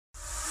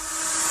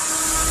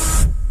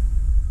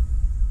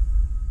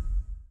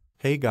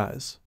Hey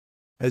guys!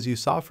 As you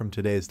saw from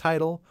today's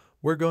title,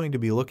 we're going to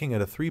be looking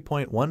at a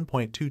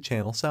 3.1.2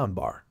 channel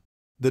soundbar.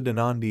 The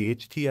Denon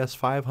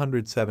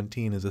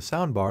DHT-S517 is a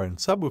soundbar and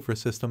subwoofer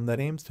system that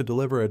aims to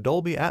deliver a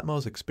Dolby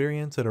Atmos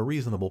experience at a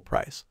reasonable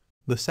price.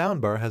 The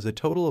soundbar has a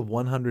total of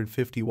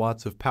 150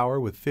 watts of power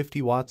with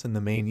 50 watts in the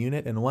main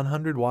unit and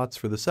 100 watts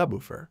for the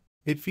subwoofer.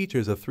 It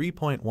features a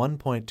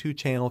 3.1.2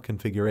 channel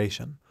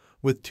configuration,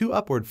 with 2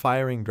 upward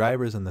firing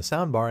drivers in the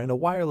soundbar and a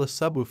wireless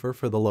subwoofer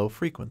for the low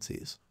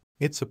frequencies.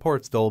 It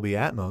supports Dolby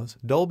Atmos,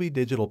 Dolby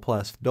Digital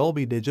Plus,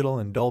 Dolby Digital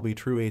and Dolby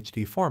True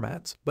HD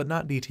formats, but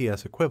not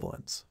DTS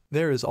equivalents.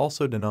 There is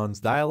also Denon's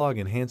Dialogue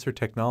Enhancer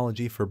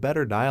technology for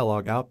better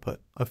dialogue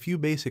output, a few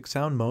basic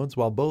sound modes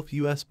while both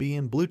USB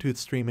and Bluetooth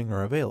streaming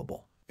are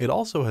available. It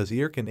also has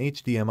ERC and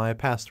HDMI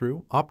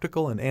pass-through,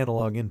 optical and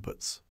analog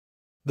inputs.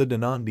 The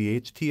Denon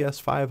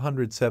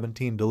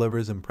DHT-S517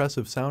 delivers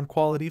impressive sound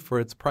quality for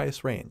its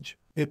price range.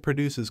 It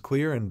produces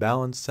clear and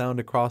balanced sound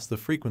across the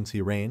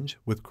frequency range,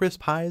 with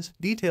crisp highs,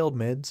 detailed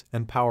mids,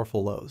 and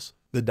powerful lows.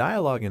 The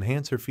Dialogue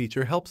Enhancer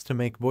feature helps to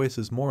make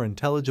voices more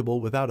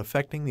intelligible without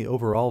affecting the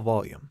overall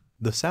volume.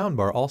 The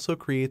soundbar also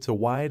creates a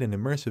wide and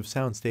immersive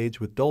soundstage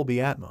with Dolby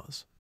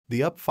Atmos.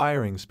 The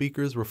up-firing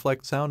speakers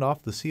reflect sound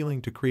off the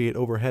ceiling to create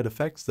overhead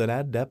effects that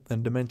add depth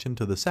and dimension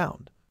to the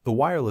sound. The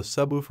wireless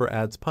subwoofer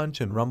adds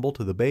punch and rumble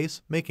to the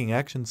bass, making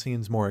action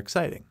scenes more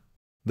exciting.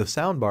 The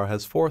soundbar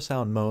has 4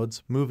 sound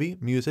modes: movie,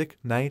 music,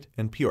 night,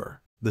 and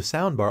pure. The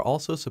soundbar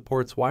also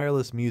supports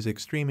wireless music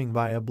streaming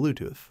via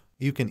Bluetooth.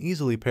 You can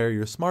easily pair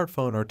your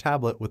smartphone or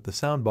tablet with the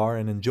soundbar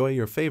and enjoy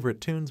your favorite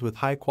tunes with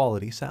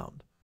high-quality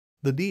sound.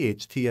 The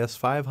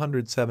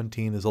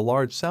DHT-S517 is a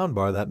large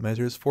soundbar that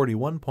measures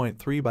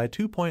 41.3 by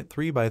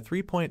 2.3 by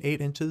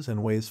 3.8 inches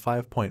and weighs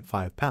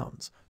 5.5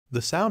 pounds. The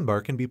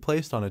soundbar can be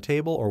placed on a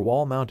table or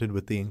wall mounted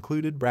with the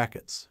included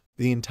brackets.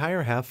 The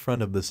entire half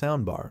front of the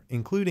soundbar,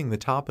 including the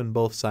top and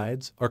both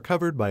sides, are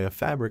covered by a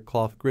fabric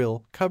cloth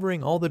grille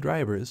covering all the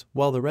drivers,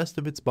 while the rest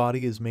of its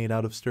body is made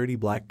out of sturdy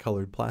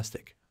black-colored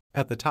plastic.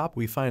 At the top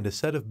we find a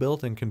set of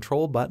built-in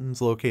control buttons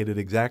located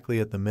exactly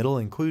at the middle,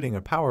 including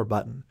a power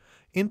button,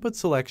 input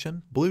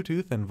selection,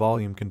 Bluetooth, and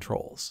volume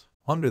controls.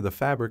 Under the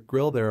fabric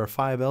grille there are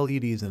 5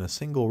 LEDs in a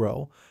single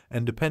row,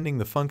 and depending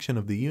the function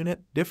of the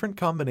unit, different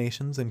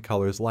combinations and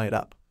colors light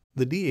up.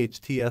 The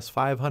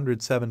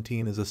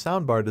DHT-S517 is a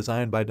soundbar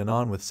designed by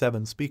Denon with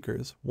 7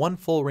 speakers, 1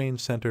 full-range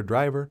center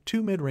driver,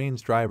 2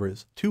 mid-range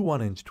drivers, 2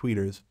 1-inch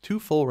tweeters,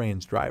 2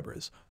 full-range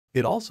drivers.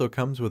 It also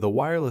comes with a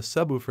wireless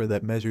subwoofer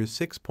that measures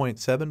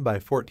 6.7 by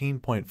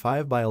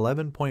 14.5 by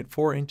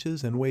 11.4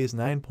 inches and weighs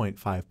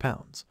 9.5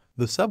 pounds.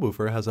 The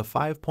subwoofer has a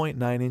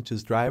 5.9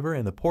 inches driver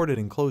and a ported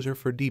enclosure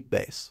for deep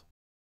bass.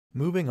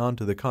 Moving on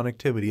to the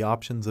connectivity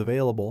options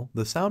available,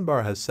 the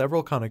soundbar has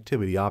several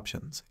connectivity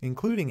options,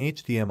 including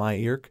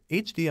HDMI ERC,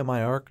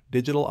 HDMI ARC,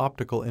 digital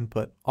optical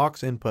input,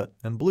 aux input,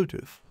 and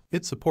Bluetooth.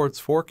 It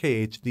supports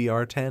 4K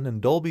HDR10 and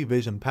Dolby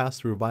Vision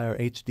pass-through via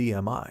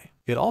HDMI.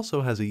 It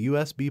also has a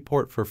USB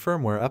port for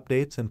firmware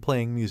updates and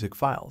playing music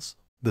files.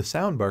 The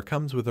soundbar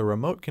comes with a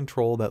remote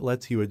control that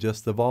lets you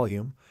adjust the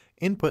volume,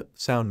 input,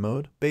 sound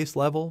mode, bass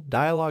level,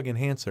 dialogue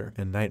enhancer,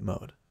 and night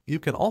mode. You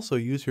can also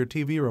use your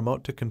TV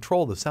remote to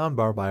control the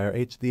soundbar via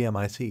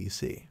HDMI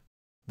CEC.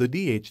 The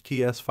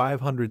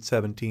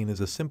DHT-S517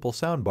 is a simple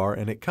soundbar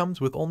and it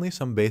comes with only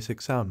some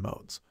basic sound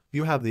modes.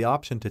 You have the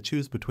option to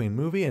choose between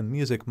movie and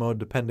music mode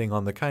depending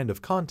on the kind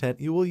of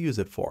content you will use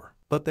it for.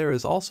 But there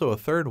is also a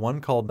third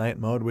one called night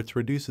mode, which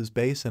reduces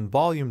bass and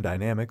volume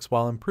dynamics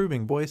while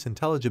improving voice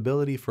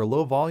intelligibility for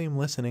low volume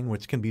listening,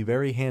 which can be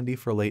very handy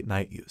for late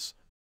night use.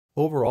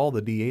 Overall,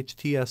 the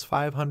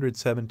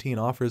DHT-S517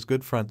 offers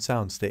good front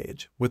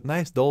soundstage, with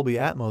nice Dolby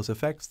Atmos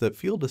effects that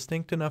feel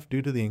distinct enough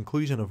due to the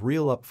inclusion of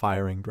real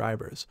up-firing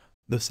drivers.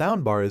 The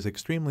soundbar is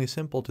extremely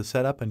simple to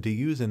set up and to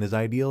use and is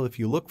ideal if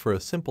you look for a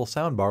simple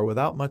soundbar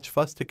without much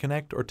fuss to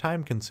connect or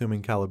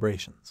time-consuming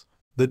calibrations.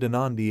 The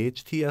Denon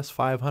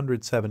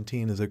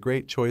DHT-S517 is a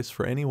great choice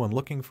for anyone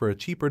looking for a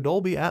cheaper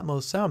Dolby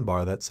Atmos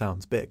soundbar that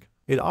sounds big.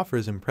 It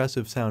offers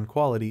impressive sound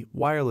quality,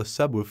 wireless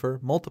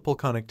subwoofer, multiple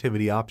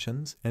connectivity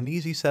options, and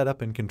easy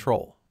setup and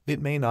control.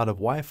 It may not have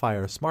Wi-Fi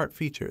or smart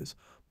features,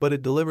 but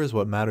it delivers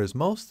what matters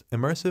most: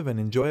 immersive and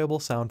enjoyable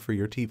sound for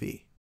your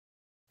TV.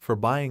 For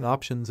buying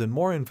options and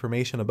more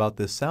information about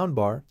this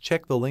soundbar,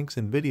 check the links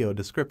in video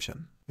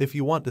description. If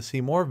you want to see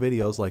more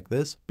videos like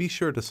this, be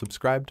sure to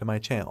subscribe to my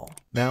channel.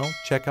 Now,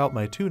 check out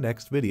my 2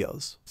 next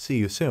videos. See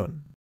you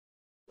soon.